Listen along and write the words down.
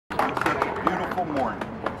wonderful morning.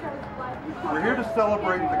 We're here to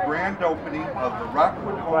celebrate the grand opening of the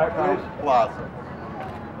Rockwood Gladhouse Plaza.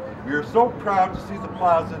 We are so proud to see the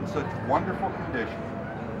plaza in such wonderful condition.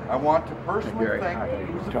 I want to personally thank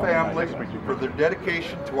the family for their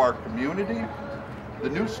dedication to our community. The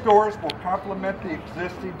new stores will complement the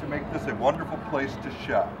existing to make this a wonderful place to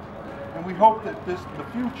shop. And we hope that in the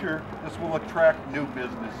future, this will attract new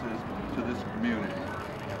businesses to this community.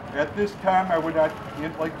 At this time, I would like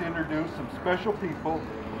to introduce some special people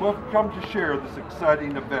who have come to share this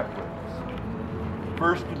exciting event with us.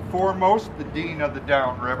 First and foremost, the Dean of the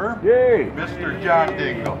Downriver, Mr. John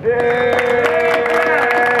Dingle.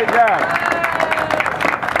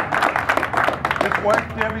 His wife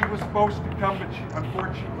Debbie was supposed to come, but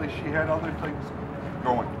unfortunately she had other things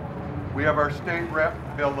going. We have our state rep,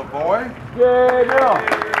 Bill Lavoie.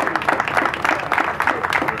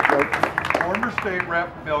 Former state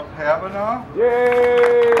rep, Bill Kavanaugh.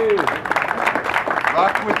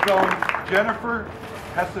 Rockwood Zone's Jennifer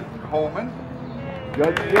Hessen-Coleman.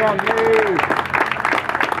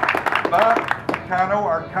 Bob Cano,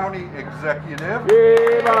 our county executive.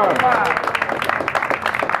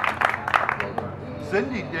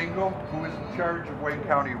 Cindy Dingle, who is in charge of Wayne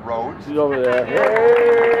County roads. She's over there.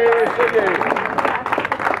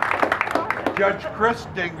 Judge Chris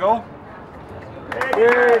Dingle.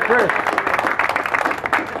 Chris.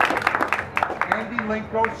 Andy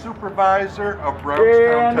Linko, supervisor of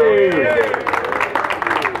Brownstown Township.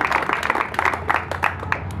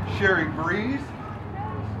 Sherry Breeze.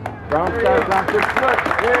 Brownstown Township.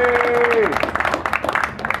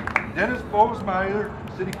 Dennis Bosemeyer,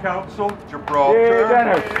 City Council, Gibraltar.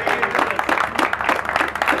 Dennis.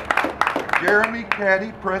 Jeremy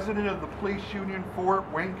Caddy, President of the Police Union for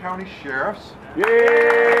Wayne County Sheriffs.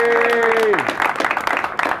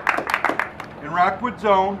 In Rockwood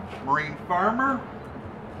Zone, Marine Farmer,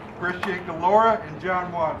 Chris Galora, and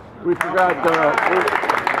John Watson. We forgot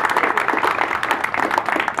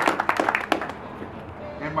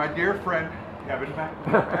and my dear friend, Kevin Mack.